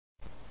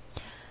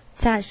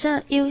假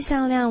设 U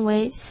向量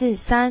为4、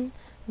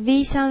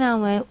3，V 向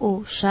量为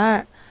5、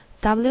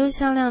12，W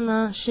向量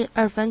呢是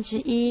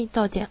1/2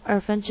逗点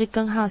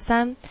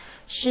2/3，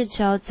是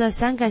求这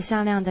3个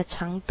向量的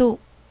长度。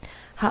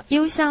好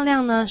 ，U 向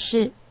量呢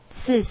是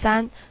4、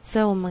3，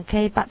所以我们可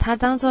以把它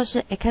当作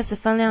是 x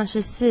分量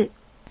是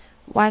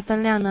4，y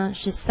分量呢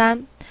是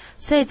3，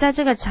所以在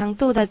这个长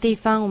度的地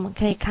方，我们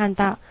可以看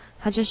到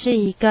它就是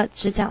一个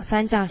直角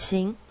三角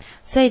形，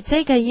所以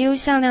这个 U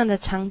向量的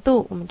长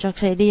度，我们就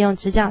可以利用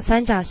直角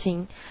三角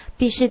形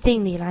毕氏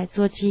定理来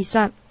做计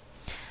算。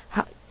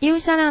好 ，U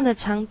向量的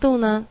长度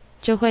呢，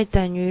就会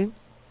等于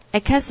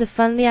x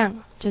分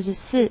量就是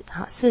4，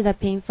好4的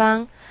平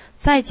方，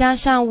再加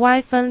上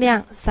y 分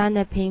量3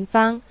的平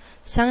方，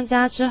相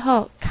加之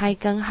后开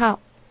根号。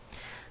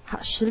好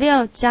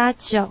，16加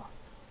9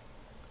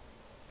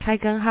开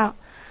根号，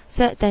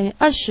所以等于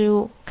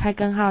25，开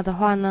根号的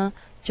话呢，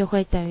就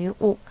会等于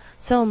5，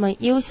所以我们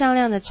U 向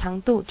量的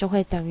长度就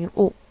会等于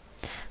5。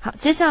好，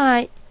接下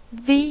来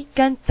V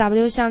跟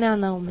W 向量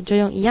呢，我们就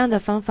用一样的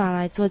方法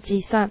来做计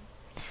算。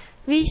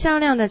V 向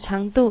量的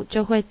长度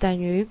就会等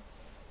于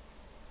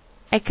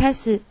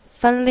x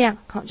分量，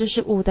好，就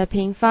是5的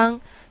平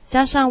方，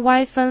加上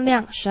y 分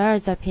量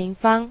12的平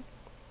方。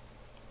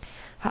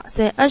好，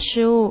所以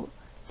25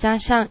加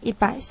上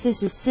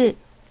144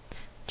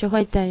就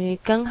会等于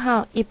根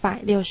号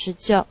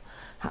169。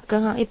好，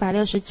根号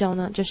169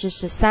呢就是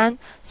13，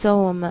所以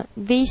我们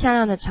V 向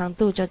量的长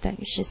度就等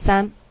于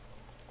13。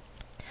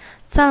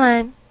再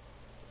来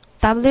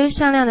W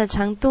向量的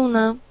长度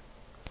呢，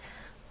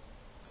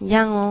一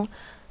样哦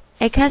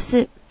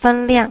 ，x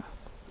分量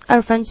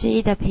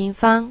1/2的平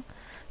方，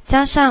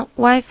加上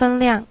y 分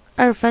量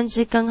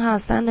2/根号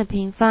3的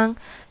平方，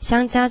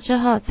相加之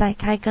后再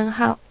开根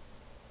号。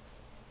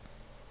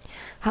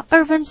好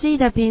，1/2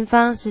的平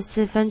方是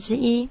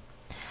1/4，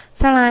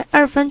再来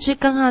2/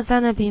根号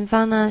3的平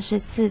方呢是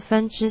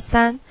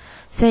1/4，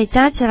所以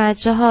加起来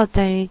之后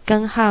等于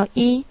根号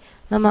1，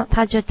那么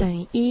它就等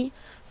于1，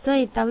所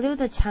以 W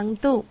的长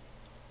度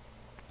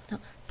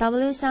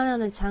 ，W 向量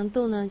的长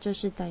度呢就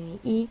是等于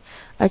1，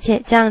而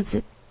且这样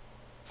子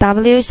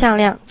W 向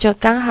量就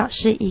刚好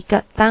是一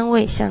个单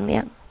位向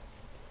量。